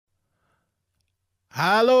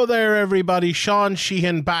Hello there, everybody. Sean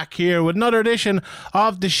Sheehan back here with another edition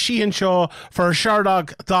of the Sheehan Show for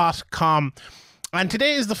Sherdog.com. And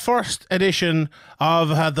today is the first edition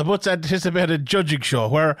of the much anticipated judging show,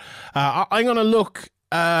 where I'm going to look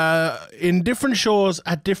in different shows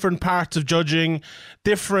at different parts of judging,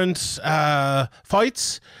 different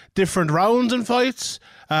fights, different rounds and fights,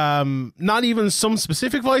 not even some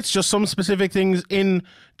specific fights, just some specific things in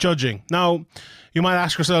judging. Now, you might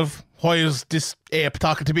ask yourself, why is this ape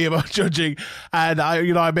talking to me about judging? And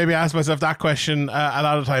I maybe ask myself that question a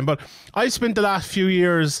lot of the time. But I've spent the last few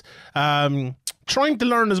years trying to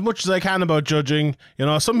learn as much as I can about judging. You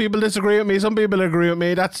know, some people disagree with me, some people agree with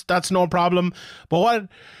me. That's no problem. But what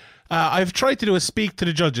I've tried to do is speak to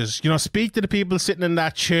the judges. You know, speak to the people sitting in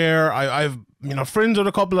that chair. I've friends with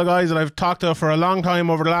a couple of guys that I've talked to for a long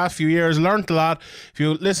time over the last few years, learned a lot. If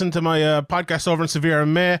you listen to my podcast over in Severe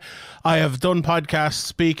in May, I have done podcasts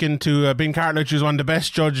speaking to Ben Cartledge, who's one of the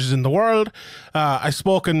best judges in the world. I've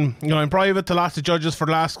spoken, in private to lots of judges for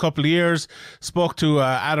the last couple of years. Spoke to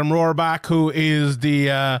Adam Rohrbach, who is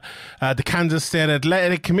the Kansas State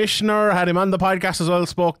Athletic Commissioner. Had him on the podcast as well.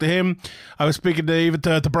 Spoke to him. I was speaking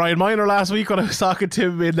to Brian Minor last week when I was talking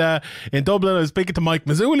to him in Dublin. I was speaking to Mike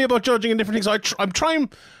Mazzulli about judging and different things. So I'm trying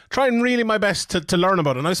really my best to learn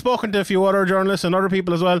about it. And I've spoken to a few other journalists and other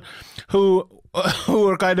people as well who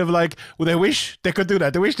are kind of like, well, they wish they could do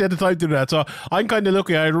that. They wish they had the time to do that. So I'm kind of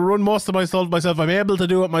lucky. I run most of my stuff myself. I'm able to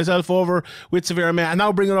do it myself over with Severe May, and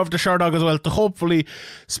now bring it over to Sherdog as well to hopefully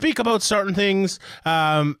speak about certain things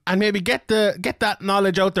and maybe get that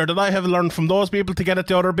knowledge out there that I have learned from those people to get it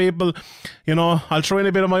to other people. I'll throw in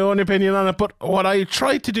a bit of my own opinion on it, but what I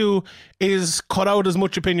try to do is cut out as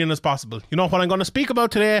much opinion as possible. What I'm going to speak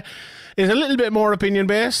about today is a little bit more opinion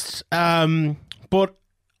based, but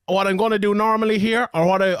what I'm going to do normally here, or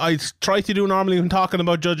what I try to do normally when talking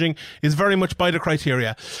about judging, is very much by the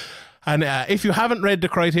criteria. And if you haven't read the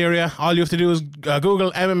criteria, all you have to do is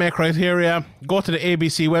Google MMA criteria, go to the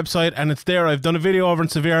ABC website, and it's there. I've done a video over in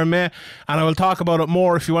Severe May, and I will talk about it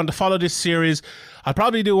more if you want to follow this series. I'll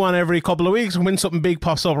probably do one every couple of weeks when something big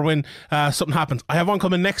pops up or when something happens. I have one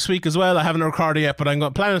coming next week as well. I haven't recorded yet, but I'm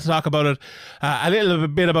planning to talk about it a little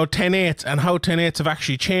bit about 10-8 and how 10-8s have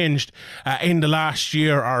actually changed in the last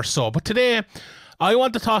year or so. But today, I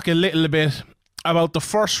want to talk a little bit about the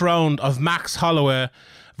first round of Max Holloway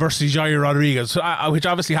versus Yair Rodriguez, which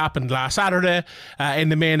obviously happened last Saturday in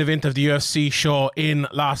the main event of the UFC show in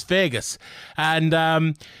Las Vegas.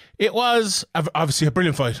 And it was obviously a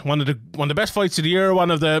brilliant fight. One of the best fights of the year. One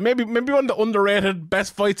of the maybe one of the underrated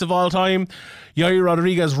best fights of all time. Yair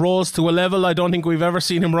Rodriguez rose to a level I don't think we've ever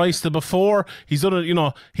seen him rise to before. He's done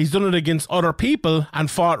it, he's done it against other people and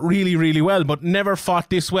fought really, really well, but never fought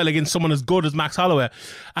this well against someone as good as Max Holloway.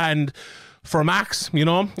 And for Max,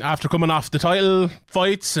 after coming off the title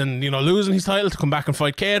fights and, losing his title, to come back and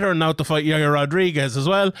fight Cater and now to fight Yair Rodriguez as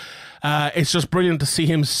well, it's just brilliant to see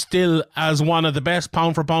him still as one of the best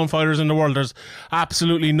pound for pound fighters in the world. There's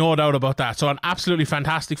absolutely no doubt about that. So an absolutely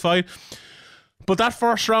fantastic fight. But that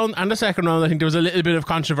first round and the second round, I think there was a little bit of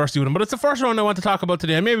controversy with him. But it's the first round I want to talk about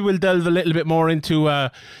today. Maybe we'll delve a little bit more into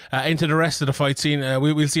the rest of the fight scene.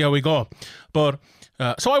 We'll see how we go. But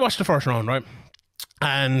so I watched the first round, right?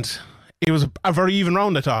 And it was a very even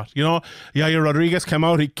round, I thought. Yair Rodriguez came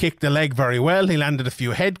out, he kicked the leg very well. He landed a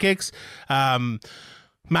few head kicks.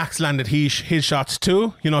 Max landed his shots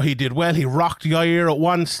too. He did well. He rocked Yair at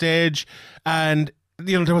one stage. And,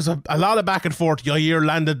 there was a lot of back and forth. Yair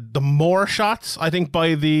landed the more shots, I think,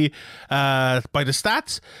 by the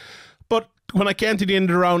stats. But when I came to the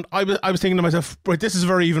end of the round, I was thinking to myself, right, this is a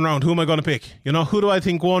very even round. Who am I going to pick? Who do I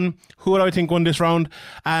think won? Who do I think won this round?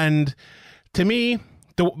 And to me,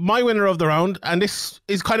 my winner of the round, and this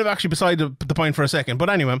is kind of actually beside the point for a second, but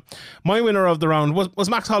anyway, my winner of the round was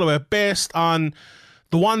Max Holloway, based on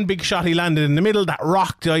the one big shot he landed in the middle that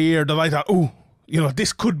rocked Yair, that I thought,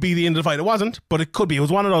 this could be the end of the fight. It wasn't, but it could be. It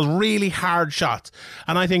was one of those really hard shots.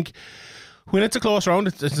 And I think when it's a close round,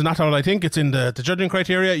 it's not all I think, it's in the judging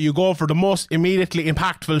criteria, you go for the most immediately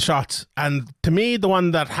impactful shots. And to me, the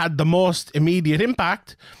one that had the most immediate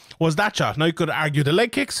impact was that shot. Now, you could argue the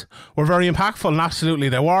leg kicks were very impactful, and absolutely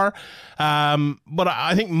they were. But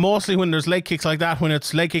I think mostly when there's leg kicks like that, when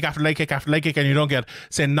it's leg kick after leg kick after leg kick, and you don't get,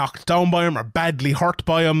 say, knocked down by him or badly hurt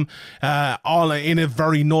by him, all in a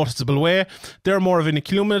very noticeable way, they're more of an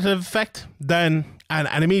accumulative effect than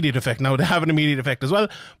an immediate effect. Now, they have an immediate effect as well,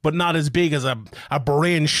 but not as big as a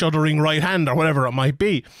brain-shuddering right hand or whatever it might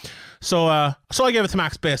be. So I gave it to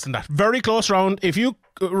Max based on that. Very close round. If you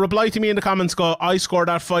reply to me in the comments, go, I scored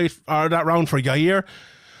that fight or that round for Yair,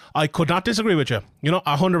 I could not disagree with you. You know,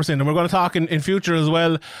 100%. And we're going to talk in future as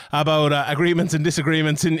well about agreements and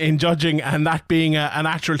disagreements in judging, and that being a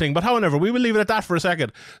natural thing. But however, we will leave it at that for a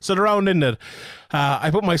second. So the round ended.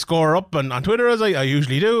 I put my score up on Twitter, as I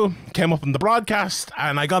usually do. Came up in the broadcast,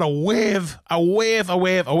 and I got a wave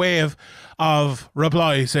of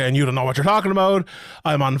reply saying, you don't know what you're talking about,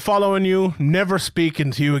 I'm unfollowing you, never speaking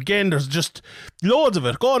to you again. There's just loads of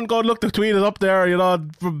it. Go and look, the tweet is up there, you know,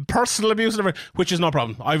 personal abuse and everything, which is no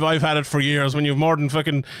problem. I've had it for years. When you've more than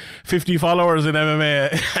fucking 50 followers in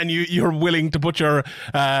MMA and you're willing to put your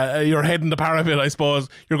head in the parapet, I suppose,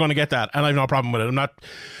 you're going to get that, and I've no problem with it. I'm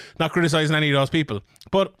not criticising any of those people,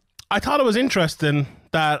 but I thought it was interesting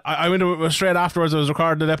that I went to straight afterwards. I was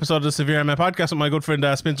recording an episode of the Severe MMA podcast with my good friend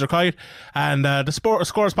Spencer Kite, and the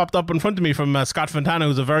scores popped up in front of me from Scott Fontana,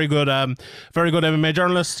 who's a very good MMA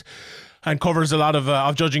journalist and covers a lot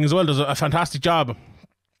of judging as well. Does a fantastic job.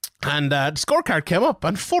 And the scorecard came up,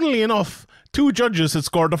 and funnily enough, 2 judges had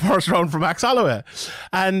scored the first round for Max Holloway,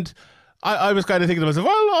 and I was kind of thinking to myself,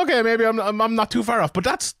 well, okay, maybe I'm not too far off, but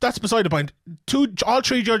that's beside the point. All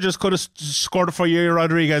 3 judges could have scored it for Yair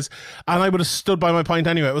Rodriguez, and I would have stood by my point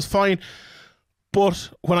anyway. It was fine. But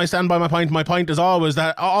when I stand by my point is always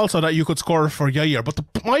that also that you could score for Yair. But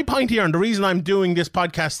my point here, and the reason I'm doing this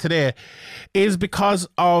podcast today, is because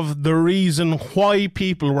of the reason why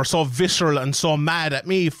people were so visceral and so mad at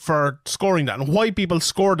me for scoring that, and why people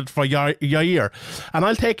scored it for Yair. And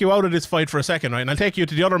I'll take you out of this fight for a second, right? And I'll take you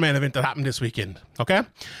to the other main event that happened this weekend, okay?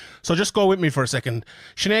 So just go with me for a second.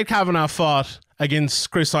 Sinead Kavanagh fought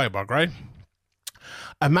against Chris Cyborg, right?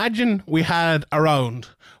 Imagine we had a round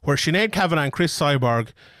where Sinead Kavanagh and Chris Cyborg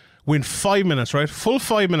went 5 minutes, right? Full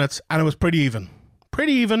 5 minutes, and it was pretty even.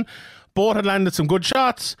 Pretty even. Both had landed some good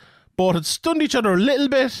shots. Both had stunned each other a little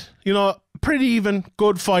bit. You know, pretty even,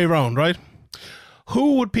 good 5 round, right?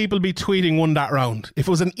 Who would people be tweeting won that round? If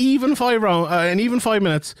it was an even 5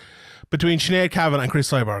 minutes between Sinead Kavanagh and Chris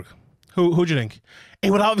Cyborg, who do you think? It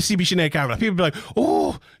would obviously be Sinead Kavanagh. People would be like,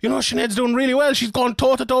 oh, you know, Sinead's doing really well. She's gone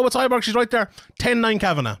toe-to-toe with Cyborg. She's right there. 10-9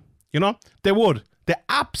 Kavanagh. You know? They would. They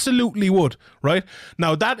absolutely would, right?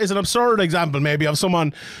 Now, that is an absurd example, maybe, of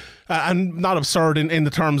someone, and not absurd in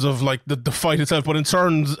the terms of, like, the fight itself, but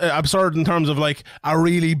absurd in terms of, like, a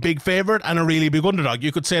really big favourite and a really big underdog.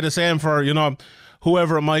 You could say the same for, you know,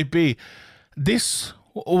 whoever it might be. This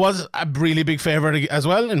was a really big favourite as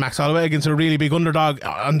well in Max Holloway against a really big underdog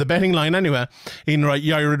on the betting line anyway in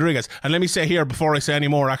Yair Rodriguez. And let me say here, before I say any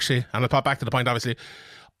more, actually, and I'll pop back to the point, obviously,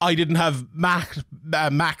 I didn't have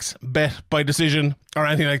Max bet by decision or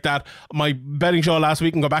anything like that. My betting show last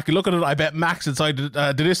week, and go back and look at it, I bet Max inside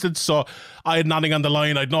the distance, so I had nothing on the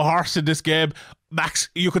line. I had no horse in this game. Max,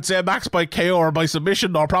 you could say Max by KO or by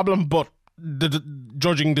submission, no problem, but the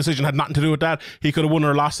judging decision had nothing to do with that. He could have won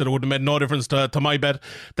or lost it. It would have made no difference to my bet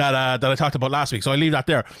that I talked about last week. So I leave that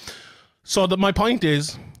there. So my point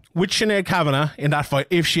is, with Sinead Kavanagh in that fight,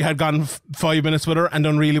 if she had gone 5 minutes with her and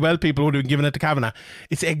done really well, people would have given it to Kavanagh.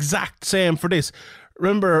 It's the exact same for this.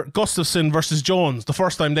 Remember Gustafsson versus Jones, the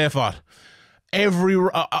first time they fought.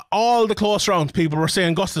 All the close rounds, people were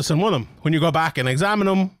saying Gustafsson won them. When you go back and examine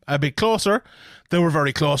them a bit closer, they were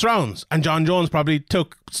very close rounds. And John Jones probably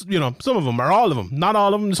took, you know, some of them, or all of them. Not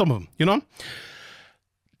all of them, some of them, you know?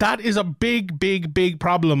 That is a big, big, big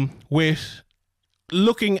problem with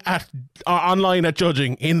looking at online at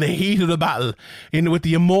judging in the heat of the battle, with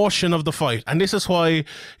the emotion of the fight. And this is why,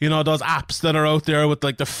 you know, those apps that are out there with,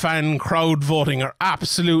 like, the fan crowd voting are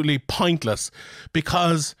absolutely pointless,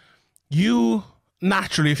 because you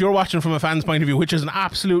naturally, if you're watching from a fan's point of view, which is an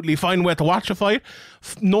absolutely fine way to watch a fight,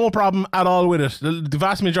 no problem at all with it. The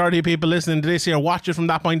vast majority of people listening to this here watch it from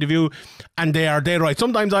that point of view, and they are dead right.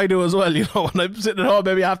 Sometimes I do as well, you know, when I'm sitting at home,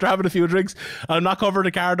 maybe after having a few drinks, and I'm not covering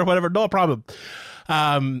the card or whatever, no problem.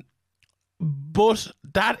 But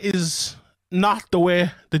that is not the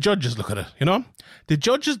way the judges look at it, you know? The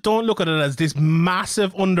judges don't look at it as this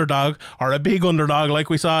massive underdog, or a big underdog like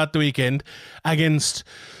we saw at the weekend, against,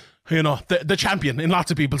 you know, the champion in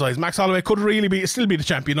lots of people's eyes. Max Holloway could really still be the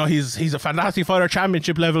champion. You know, he's a fantastic fighter,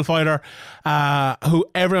 championship level fighter, who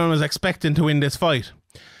everyone was expecting to win this fight.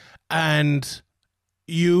 And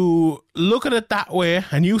you look at it that way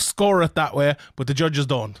and you score it that way, but the judges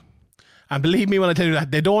don't. And believe me when I tell you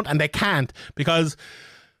that, they don't, and they can't, because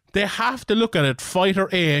they have to look at it fighter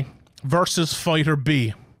A versus fighter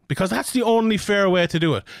B, because that's the only fair way to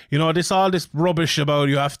do it. You know, all this rubbish about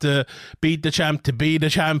you have to beat the champ to be the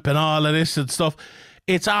champ and all of this and stuff.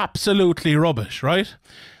 It's absolutely rubbish, right?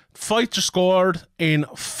 Fights are scored in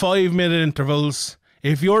 5 minute intervals.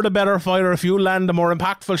 If you're the better fighter, if you land the more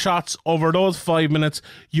impactful shots over those 5 minutes,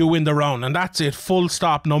 you win the round. And that's it, full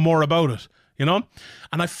stop, no more about it, you know?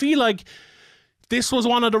 And I feel like This was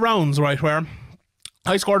one of the rounds, right, where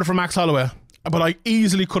I scored it for Max Holloway, but I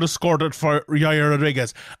easily could have scored it for Yair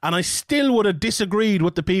Rodriguez. And I still would have disagreed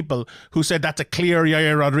with the people who said that's a clear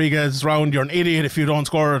Yair Rodriguez round. You're an idiot if you don't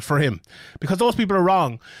score it for him. Because those people are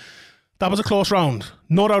wrong. That was a close round.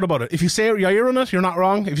 No doubt about it. If you say Yair won it, you're not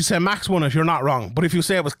wrong. If you say Max won it, you're not wrong. But if you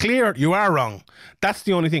say it was clear, you are wrong. That's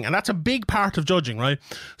the only thing. And that's a big part of judging, right?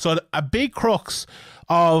 So a big crux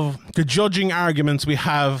of the judging arguments we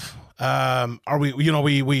have, or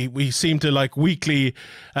we seem to like weekly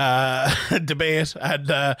debate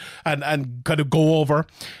and kind of go over,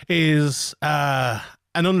 is an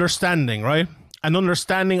understanding, right? An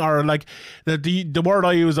understanding, or like the word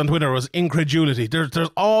I used on Twitter was incredulity. There's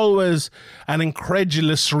always an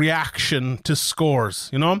incredulous reaction to scores,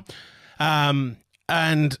 you know?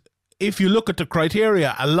 And if you look at the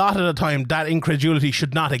criteria, a lot of the time that incredulity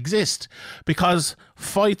should not exist, because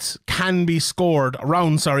fights can be scored,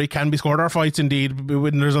 rounds, can be scored, or fights indeed,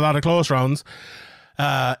 when there's a lot of close rounds,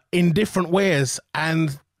 in different ways,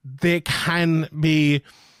 and they can be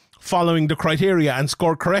following the criteria and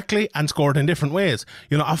scored correctly and scored in different ways.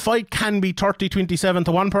 You know, a fight can be 30-27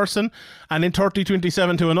 to one person and then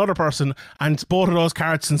 30-27 to another person, and both of those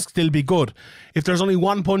cards can still be good. If there's only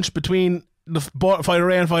one punch between the fighter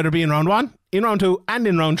A and fighter B in round 1, in round 2 and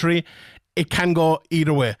in round 3, it can go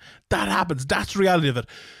either way. That happens. That's the reality of it.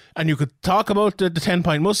 And you could talk about the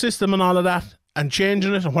 10-point must system and all of that and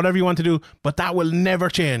changing it and whatever you want to do, but that will never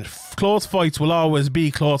change. Close fights will always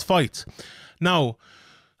be close fights. Now,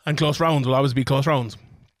 and close rounds will always be close rounds.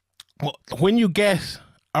 When you get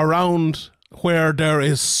a round where there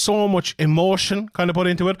is so much emotion kind of put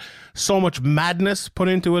into it, so much madness put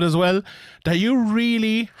into it as well, that you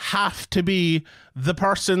really have to be the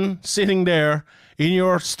person sitting there in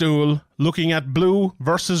your stool looking at blue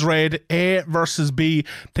versus red, A versus B,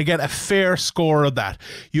 to get a fair score of that.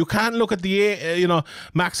 You can't look at the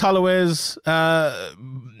Max Holloway's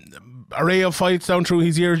array of fights down through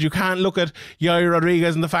his years. You can't look at Yair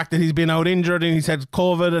Rodriguez and the fact that he's been out injured and he's had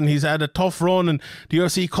COVID and he's had a tough run and the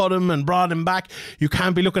UFC cut him and brought him back. You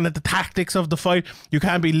can't be looking at the tactics of the fight. You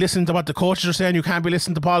can't be listening to what the coaches are saying. You can't be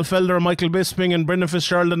listening to Paul Felder and Michael Bisping and Brendan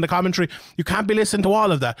Fitzgerald in the commentary. You can't be listening to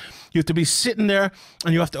all of that. You have to be sitting there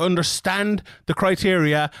and you have to understand the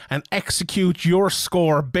criteria and execute your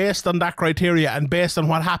score based on that criteria and based on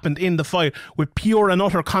what happened in the fight with pure and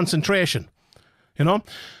utter concentration. You know?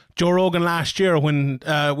 Joe Rogan last year, when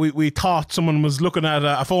we thought someone was looking at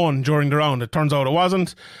a phone during the round, it turns out it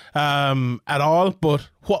wasn't at all. But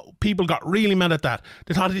what people got really mad at that.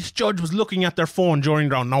 They thought this judge was looking at their phone during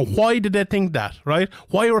the round. Now, why did they think that, right?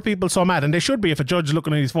 Why were people so mad? And they should be if a judge is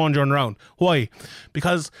looking at his phone during the round. Why?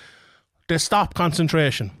 Because they stop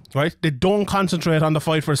concentration, right? They don't concentrate on the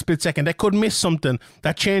fight for a split second. They could miss something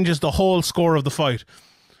that changes the whole score of the fight.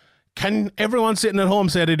 Can everyone sitting at home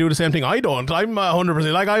say they do the same thing? I don't. I'm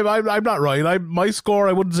 100%. Like, I'm not right. My score,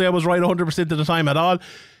 I wouldn't say I was right 100% of the time at all.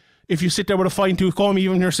 If you sit there with a fine-tooth comb,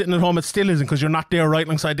 even when you're sitting at home, it still isn't, because you're not there right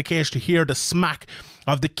alongside the cage to hear the smack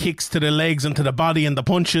of the kicks to the legs and to the body and the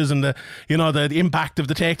punches and the impact of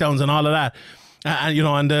the takedowns and all of that.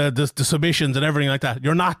 And the submissions and everything like that.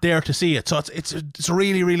 You're not there to see it. So it's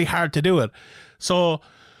really, really hard to do it. So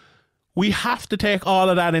we have to take all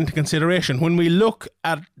of that into consideration when we look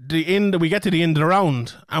at the end. We get to the end of the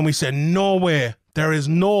round and we say, no way, there is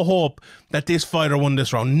no hope that this fighter won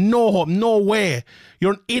this round. No hope, no way.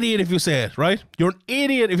 You're an idiot if you say it, right? You're an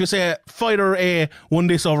idiot if you say fighter A won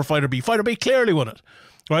this over fighter B. Fighter B clearly won it,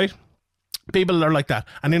 right? People are like that.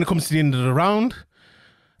 And then it comes to the end of the round,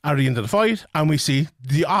 at the end of the fight, and we see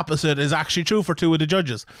the opposite is actually true for two of the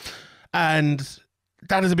judges. And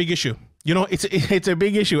that is a big issue. You know, it's a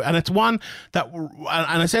big issue, and it's one that,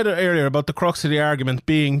 and I said it earlier about the crux of the argument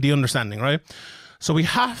being the understanding, right? So we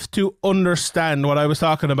have to understand what I was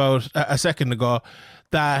talking about a second ago,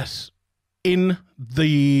 that in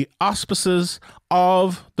the auspices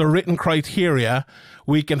of the written criteria,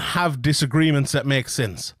 we can have disagreements that make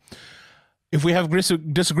sense. If we have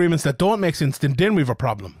disagreements that don't make sense, then we have a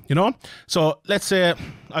problem, you know? So let's say,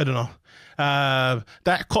 I don't know,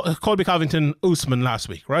 that Colby Covington Usman last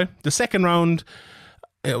week, right? The second round,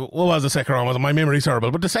 what was the second round? My memory's terrible,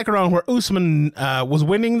 but the second round where Usman was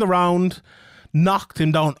winning the round, knocked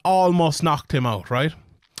him down, almost knocked him out, right?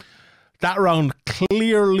 That round,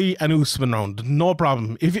 clearly an Usman round, no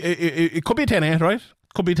problem. If it could be 10-8, right?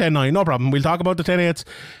 Could be 10-9, no problem. We'll talk about the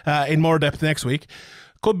 10-8s in more depth next week.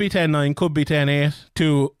 Could be 10-9, could be 10-8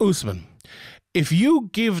 to Usman. If you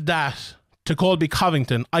give that to Colby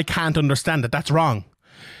Covington, I can't understand it. That's wrong.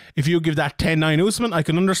 If you give that 10-9 Usman, I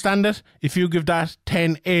can understand it. If you give that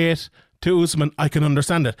 10-8 to Usman, I can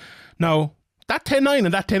understand it. Now, that 10-9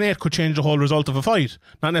 and that 10-8 could change the whole result of a fight.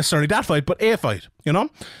 Not necessarily that fight, but a fight, you know?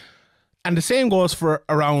 And the same goes for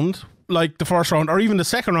a round, like the first round, or even the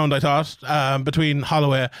second round, I thought, between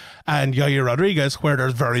Holloway and Yair Rodriguez, where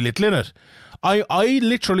there's very little in it. I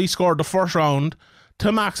literally scored the first round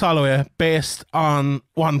to Max Holloway based on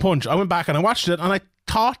one punch. I went back and I watched it, and I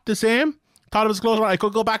thought the same. Thought it was close. I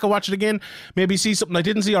could go back and watch it again, maybe see something I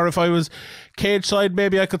didn't see, or if I was cage side,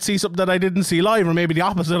 maybe I could see something that I didn't see live, or maybe the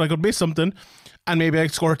opposite, I could miss something, and maybe I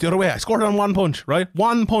scored it the other way. I scored it on one punch, right?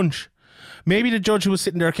 One punch. Maybe the judge who was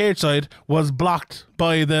sitting there cage side was blocked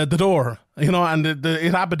by the door, you know, and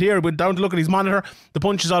it happened here. He went down to look at his monitor. The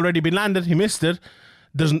punch has already been landed. He missed it.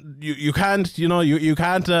 You can't, you know, you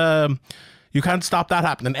can't stop that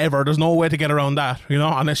happening ever. There's no way to get around that, you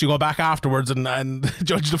know, unless you go back afterwards and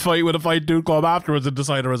judge the fight with a fight dude, go up afterwards and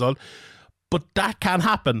decide a result. But that can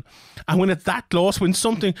happen. And when it's that close, when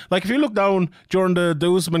something, like if you look down during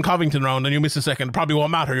the Usman-Covington round and you miss a second, it probably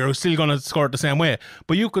won't matter. You're still going to score it the same way.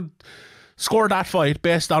 But you could score that fight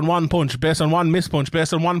based on one punch, based on one miss punch,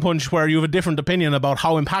 based on one punch where you have a different opinion about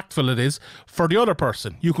how impactful it is for the other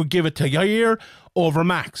person. You could give it to Yair over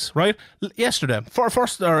Max, right? Yesterday, on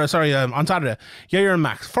Saturday, Yair and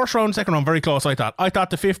Max. First round, second round, very close, I thought. I thought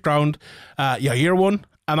the fifth round, Yair won,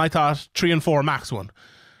 and I thought 3 and 4, Max won.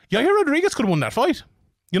 Yair Rodriguez could have won that fight,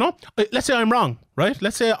 you know? Let's say I'm wrong, right?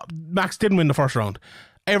 Let's say Max didn't win the first round.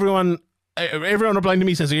 Everyone replying to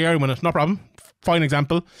me says Yair won it, no problem. Fine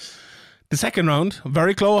example. The second round,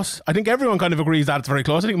 very close. I think everyone kind of agrees that it's very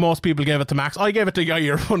close. I think most people gave it to Max. I gave it to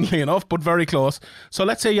Yair, funnily enough, but very close. So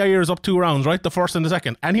let's say Yair is up 2 rounds, right? The first and the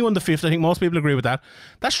second. And he won the fifth. I think most people agree with that.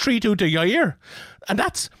 That's 3-2 to Yair. And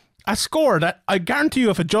that's a score that I guarantee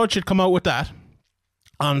you, if a judge had come out with that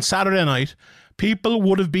on Saturday night, people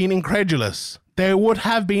would have been incredulous. They would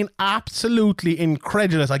have been absolutely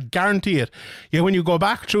incredulous. I guarantee it. Yeah, when you go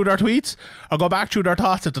back through their tweets or go back through their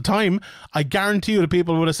thoughts at the time, I guarantee you the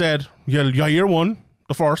people would have said, yeah, Yair won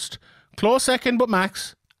the first, close second, but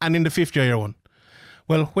Max, and in the fifth, Yair won.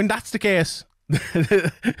 Well, when that's the case,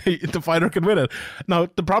 the fighter can win it. Now,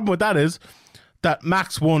 the problem with that is that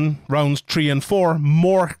Max won rounds 3 and 4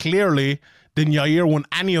 more clearly than Yair won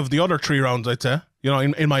any of the other 3 rounds, I'd say, you know,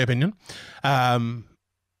 in my opinion.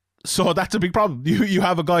 So that's a big problem. You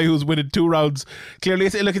have a guy who's winning 2 rounds clearly.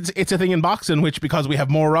 It's a thing in boxing, which because we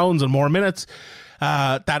have more rounds and more minutes,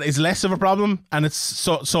 that is less of a problem. And it's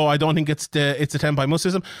so I don't think it's the 10-5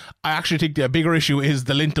 system. I actually think the bigger issue is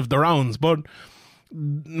the length of the rounds. But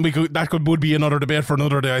would be another debate for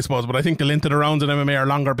another day, I suppose. But I think the length of the rounds in MMA are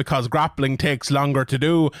longer because grappling takes longer to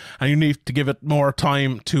do, and you need to give it more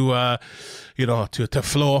time to to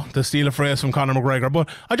flow, to steal a phrase from Conor McGregor. But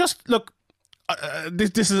I just look.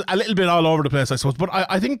 This is a little bit all over the place, I suppose, but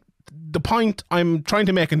I think the point I'm trying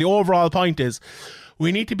to make, and the overall point is,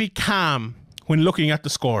 we need to be calm when looking at the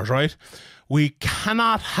scores, right? We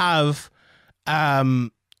cannot have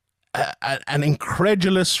an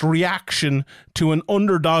incredulous reaction to an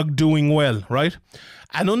underdog doing well, right?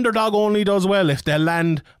 An underdog only does well if they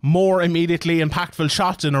land more immediately impactful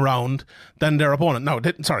shots in a round than their opponent. No,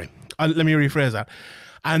 let me rephrase that.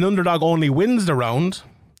 An underdog only wins the round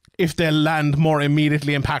if they land more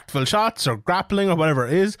immediately impactful shots or grappling or whatever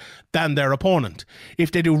it is than their opponent.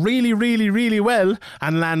 If they do really, really, really well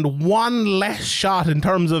and land one less shot in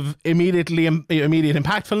terms of immediate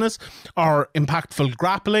impactfulness or impactful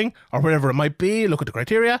grappling or whatever it might be, look at the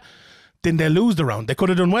criteria, then they lose the round. They could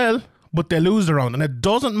have done well, but they lose the round. And it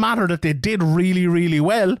doesn't matter that they did really, really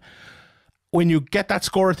well. When you get that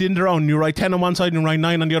score at the end of the round, you write 10 on one side and you write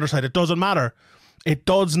 9 on the other side. It doesn't matter. It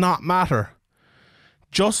does not matter.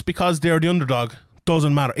 Just because they're the underdog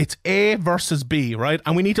doesn't matter. It's A versus B, right?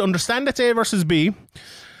 And we need to understand it's A versus B,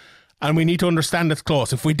 and we need to understand it's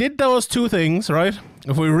close. If we did those 2 things, right?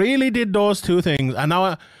 If we really did those 2 things, and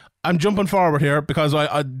now I'm jumping forward here because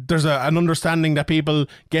there's an understanding that people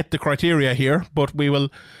get the criteria here, but we will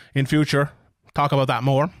in future talk about that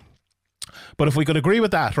more. But if we could agree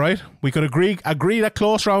with that, right? We could agree that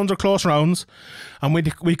close rounds are close rounds, and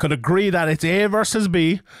we could agree that it's A versus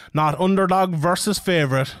B, not underdog versus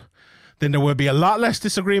favourite, then there would be a lot less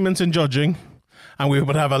disagreements in judging, and we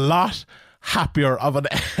would have a lot happier of an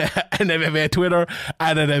MMA Twitter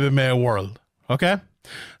and an MMA world. Okay?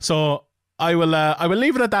 So I will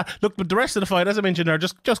leave it at that. Look, but the rest of the fight, as I mentioned there,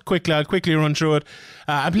 just quickly, I'll quickly run through it.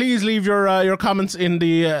 And please leave your comments in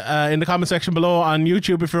the comment section below on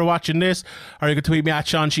YouTube if you're watching this, or you can tweet me at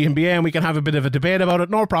Sheehan Show, and we can have a bit of a debate about it.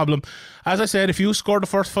 No problem. As I said, if you scored the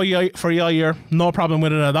first fight for Yair, no problem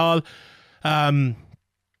with it at all.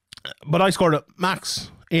 But I scored it, Max,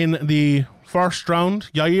 in the first round,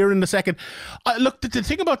 Yair in the second. Look, the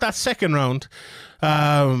thing about that second round,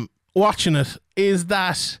 watching it is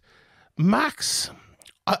that Max,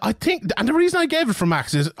 I think, and the reason I gave it for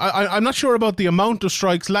Max is I'm not sure about the amount of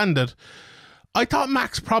strikes landed. I thought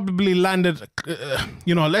Max probably landed,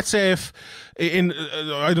 let's say if in,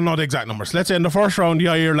 I don't know the exact numbers. Let's say in the first round,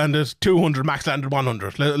 Yair landed 200, Max landed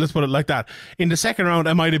 100. Let's put it like that. In the second round,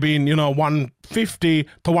 it might have been, 150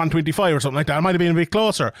 to 125 or something like that. It might have been a bit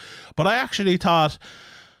closer. But I actually thought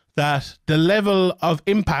that the level of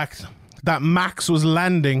impact that Max was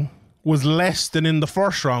landing was less than in the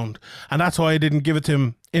first round, and that's why I didn't give it to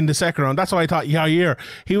him in the second round. That's why I thought Yair,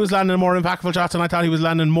 he was landing more impactful shots, and I thought he was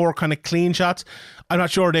landing more kind of clean shots. I'm not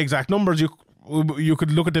sure the exact numbers. You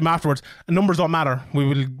could look at them afterwards, and numbers don't matter.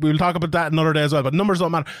 We will talk about that another day as well, but numbers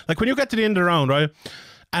don't matter. Like when you get to the end of the round, right,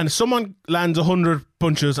 and someone lands 100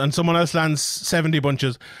 punches and someone else lands 70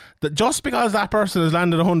 punches, that just because that person has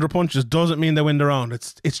landed 100 punches doesn't mean they win the round.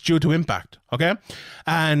 It's due to impact, okay?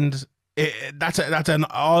 And that's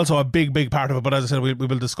also a big part of it, but as I said, we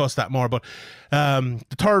will discuss that more. But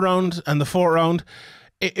the third round and the fourth round,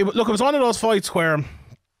 it was one of those fights where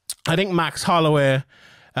I think Max Holloway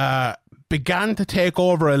began to take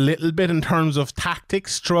over a little bit in terms of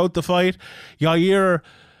tactics throughout the fight. Yair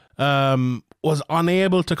was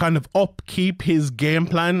unable to kind of upkeep his game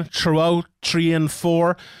plan throughout 3 and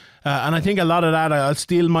 4. And I think a lot of that, I'll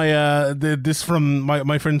steal this from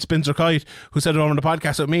my friend Spencer Kite, who said it over on the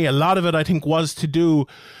podcast with me. A lot of it, I think, was to do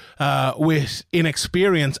with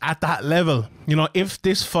inexperience at that level. If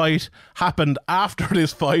this fight happened after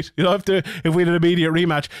this fight, if we did an immediate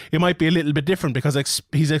rematch, it might be a little bit different because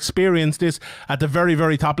he's experienced this at the very,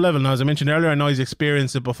 very top level. Now, as I mentioned earlier, I know he's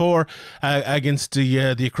experienced it before against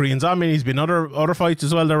the Korean Zombie. He's been other fights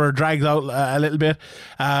as well that were dragged out a little bit.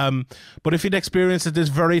 But if he'd experienced at this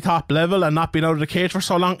very top level and not been out of the cage for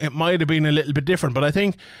so long, it might have been a little bit different. But I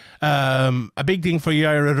think a big thing for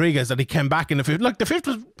Yair Rodriguez that he came back in the fifth. Look, the fifth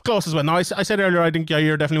was close as well. Now, I said earlier I think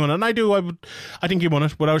Yair definitely won it, and I think he won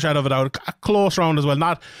it without a shadow of a doubt. A close round as well,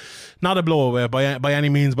 not a blow away by any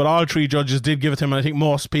means, but all 3 judges did give it to him, and I think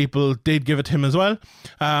most people did give it to him as well.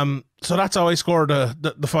 So that's how I scored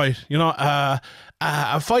the fight.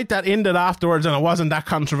 A fight that ended afterwards, and it wasn't that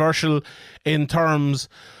controversial in terms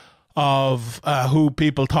of who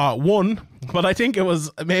people thought won, but I think it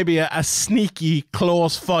was maybe a sneaky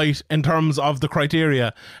close fight in terms of the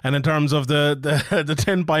criteria and in terms of the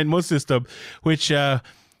 10-point must system, which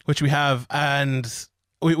we have, and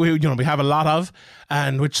we have a lot of,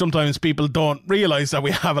 and which sometimes people don't realize that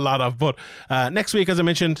we have a lot of. But next week, as I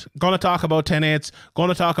mentioned, going to talk about 10-8s, going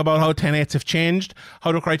to talk about how 10-8s have changed,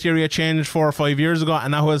 how the criteria changed 4 or 5 years ago,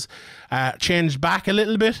 and that was changed back a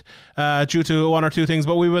little bit due to 1 or 2 things,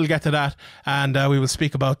 but we will get to that, and we will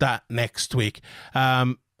speak about that next week.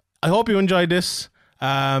 I hope you enjoyed this.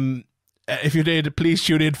 If you did, please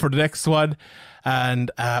tune in for the next one,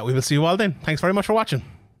 and we will see you all then. Thanks very much for watching.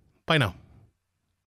 Bye now.